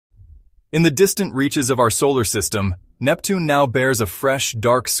In the distant reaches of our solar system, Neptune now bears a fresh,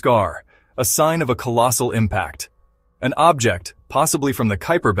 dark scar, a sign of a colossal impact. An object, possibly from the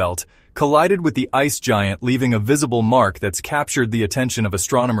Kuiper Belt, collided with the ice giant, leaving a visible mark that's captured the attention of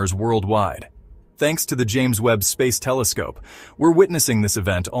astronomers worldwide. Thanks to the James Webb Space Telescope, we're witnessing this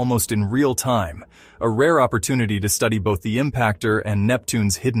event almost in real time, a rare opportunity to study both the impactor and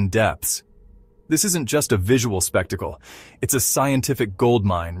Neptune's hidden depths. This isn't just a visual spectacle, it's a scientific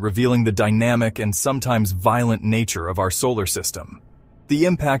goldmine revealing the dynamic and sometimes violent nature of our solar system. The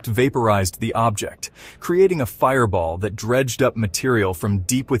impact vaporized the object, creating a fireball that dredged up material from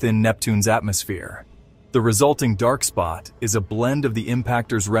deep within Neptune's atmosphere. The resulting dark spot is a blend of the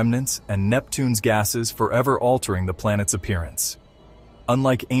impactor's remnants and Neptune's gases, forever altering the planet's appearance.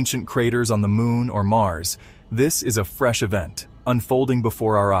 Unlike ancient craters on the Moon or Mars, this is a fresh event, unfolding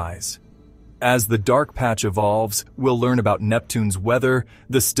before our eyes. As the dark patch evolves, we'll learn about Neptune's weather,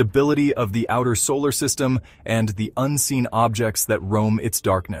 the stability of the outer solar system, and the unseen objects that roam its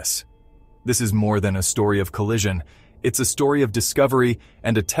darkness. This is more than a story of collision. It's a story of discovery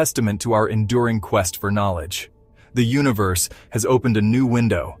and a testament to our enduring quest for knowledge. The universe has opened a new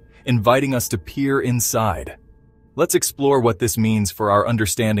window, inviting us to peer inside. Let's explore what this means for our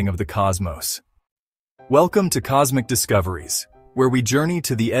understanding of the cosmos. Welcome to Cosmic Discoveries, where we journey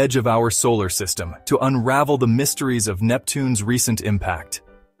to the edge of our solar system to unravel the mysteries of Neptune's recent impact.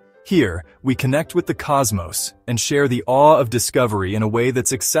 Here, we connect with the cosmos and share the awe of discovery in a way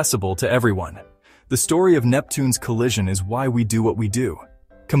that's accessible to everyone. The story of Neptune's collision is why we do what we do,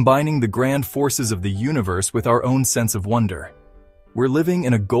 combining the grand forces of the universe with our own sense of wonder. We're living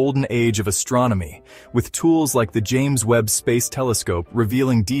in a golden age of astronomy, with tools like the James Webb Space Telescope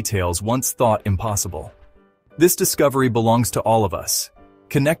revealing details once thought impossible. This discovery belongs to all of us,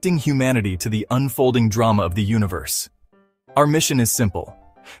 connecting humanity to the unfolding drama of the universe. Our mission is simple: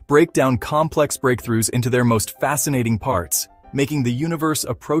 break down complex breakthroughs into their most fascinating parts, making the universe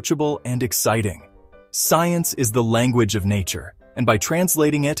approachable and exciting. Science is the language of nature, and by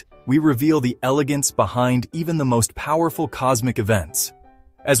translating it, we reveal the elegance behind even the most powerful cosmic events.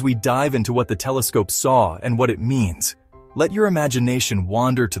 As we dive into what the telescope saw and what it means, let your imagination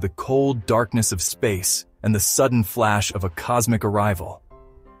wander to the cold darkness of space and the sudden flash of a cosmic arrival.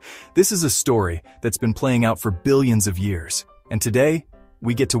 This is a story that's been playing out for billions of years, and today,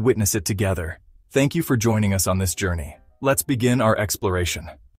 we get to witness it together. Thank you for joining us on this journey. Let's begin our exploration.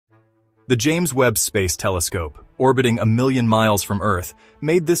 The James Webb Space Telescope, orbiting 1,000,000 miles from Earth,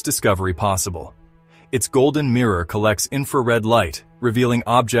 made this discovery possible. Its golden mirror collects infrared light, revealing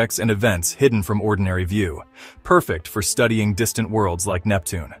objects and events hidden from ordinary view, perfect for studying distant worlds like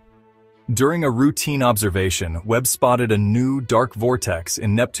Neptune. During a routine observation, Webb spotted a new dark vortex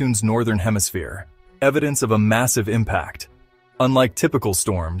in Neptune's northern hemisphere, evidence of a massive impact. Unlike typical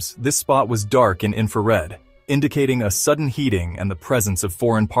storms, this spot was dark in infrared, indicating a sudden heating and the presence of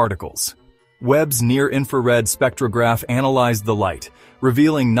foreign particles. Webb's near-infrared spectrograph analyzed the light,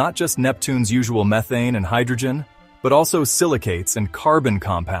 revealing not just Neptune's usual methane and hydrogen, but also silicates and carbon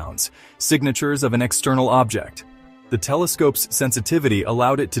compounds, signatures of an external object. The telescope's sensitivity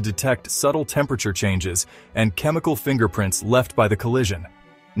allowed it to detect subtle temperature changes and chemical fingerprints left by the collision.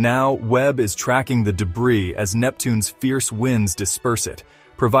 Now, Webb is tracking the debris as Neptune's fierce winds disperse it,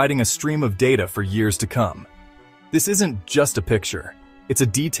 providing a stream of data for years to come. This isn't just a picture, it's a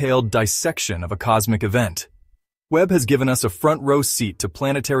detailed dissection of a cosmic event. Webb has given us a front-row seat to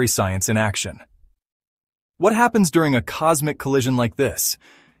planetary science in action. What happens during a cosmic collision like this?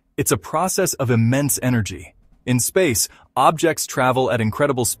 It's a process of immense energy. In space, objects travel at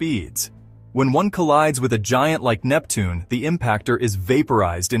incredible speeds. When one collides with a giant like Neptune, the impactor is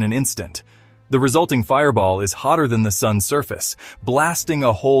vaporized in an instant. The resulting fireball is hotter than the sun's surface, blasting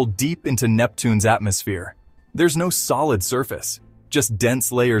a hole deep into Neptune's atmosphere. There's no solid surface, just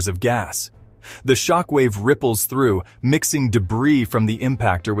dense layers of gas. The shockwave ripples through, mixing debris from the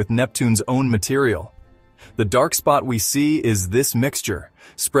impactor with Neptune's own material. The dark spot we see is this mixture,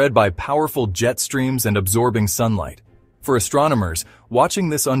 spread by powerful jet streams and absorbing sunlight. For astronomers, watching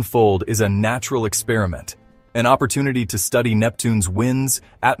this unfold is a natural experiment, an opportunity to study Neptune's winds,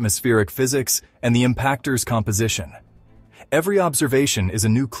 atmospheric physics, and the impactor's composition. Every observation is a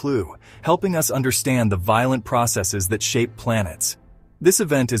new clue, helping us understand the violent processes that shape planets. This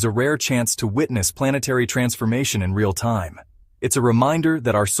event is a rare chance to witness planetary transformation in real time. It's a reminder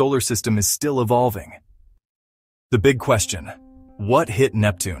that our solar system is still evolving. The big question: what hit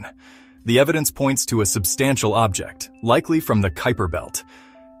Neptune? The evidence points to a substantial object, likely from the Kuiper Belt.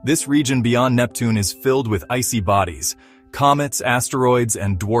 This region beyond Neptune is filled with icy bodies, comets, asteroids,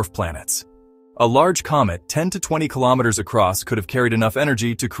 and dwarf planets. A large comet 10 to 20 kilometers across could have carried enough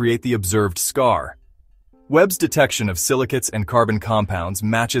energy to create the observed scar. Webb's detection of silicates and carbon compounds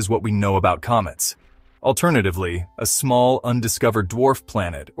matches what we know about comets. Alternatively, a small, undiscovered dwarf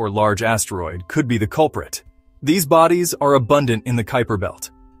planet or large asteroid could be the culprit. These bodies are abundant in the Kuiper Belt.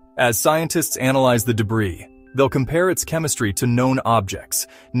 As scientists analyze the debris, they'll compare its chemistry to known objects,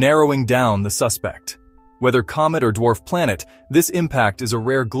 narrowing down the suspect. Whether comet or dwarf planet, this impact is a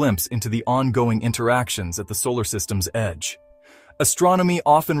rare glimpse into the ongoing interactions at the solar system's edge. Astronomy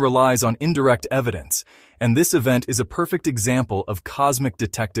often relies on indirect evidence, and this event is a perfect example of cosmic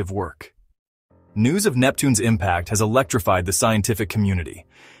detective work. News of Neptune's impact has electrified the scientific community.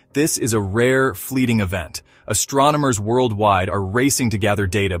 This is a rare, fleeting event. Astronomers worldwide are racing to gather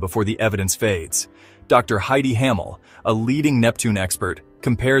data before the evidence fades. Dr. Heidi Hammel, a leading Neptune expert,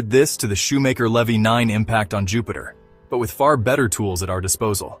 compared this to the Shoemaker-Levy 9 impact on Jupiter, but with far better tools at our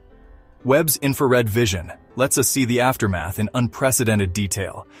disposal. Webb's infrared vision lets us see the aftermath in unprecedented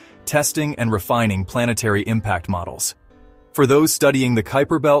detail, testing and refining planetary impact models. For those studying the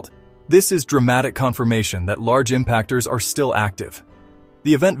Kuiper Belt, this is dramatic confirmation that large impactors are still active.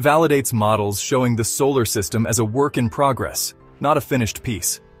 The event validates models showing the solar system as a work in progress, not a finished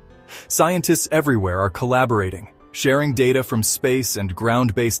piece. Scientists everywhere are collaborating, sharing data from space and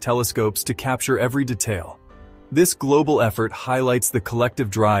ground-based telescopes to capture every detail. This global effort highlights the collective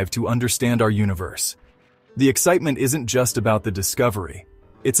drive to understand our universe. The excitement isn't just about the discovery,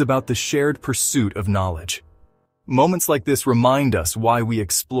 it's about the shared pursuit of knowledge. Moments like this remind us why we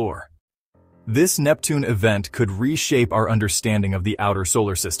explore. This Neptune event could reshape our understanding of the outer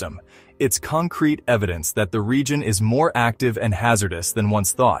solar system. It's concrete evidence that the region is more active and hazardous than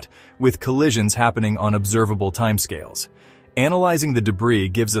once thought, with collisions happening on observable timescales. Analyzing the debris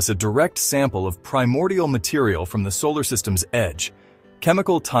gives us a direct sample of primordial material from the solar system's edge,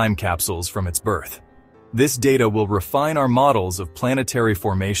 chemical time capsules from its birth. This data will refine our models of planetary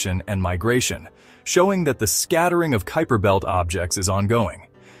formation and migration, showing that the scattering of Kuiper Belt objects is ongoing.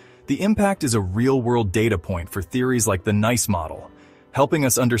 The impact is a real-world data point for theories like the NICE model, helping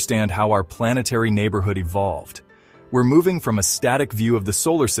us understand how our planetary neighborhood evolved. We're moving from a static view of the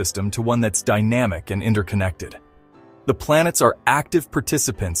solar system to one that's dynamic and interconnected. The planets are active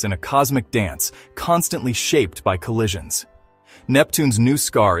participants in a cosmic dance, constantly shaped by collisions. Neptune's new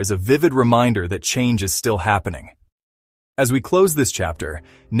scar is a vivid reminder that change is still happening. As we close this chapter,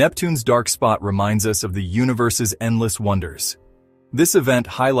 Neptune's dark spot reminds us of the universe's endless wonders. This event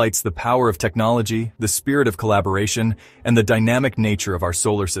highlights the power of technology, the spirit of collaboration, and the dynamic nature of our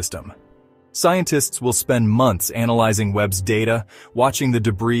solar system. Scientists will spend months analyzing Webb's data, watching the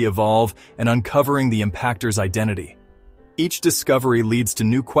debris evolve, and uncovering the impactor's identity. Each discovery leads to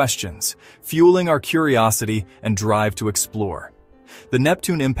new questions, fueling our curiosity and drive to explore. The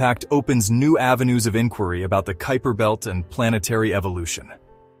Neptune impact opens new avenues of inquiry about the Kuiper Belt and planetary evolution.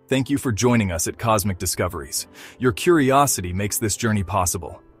 Thank you for joining us at Cosmic Discoveries. Your curiosity makes this journey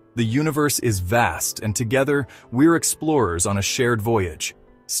possible. The universe is vast, and together, we're explorers on a shared voyage.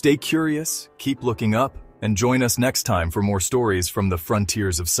 Stay curious, keep looking up, and join us next time for more stories from the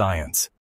frontiers of science.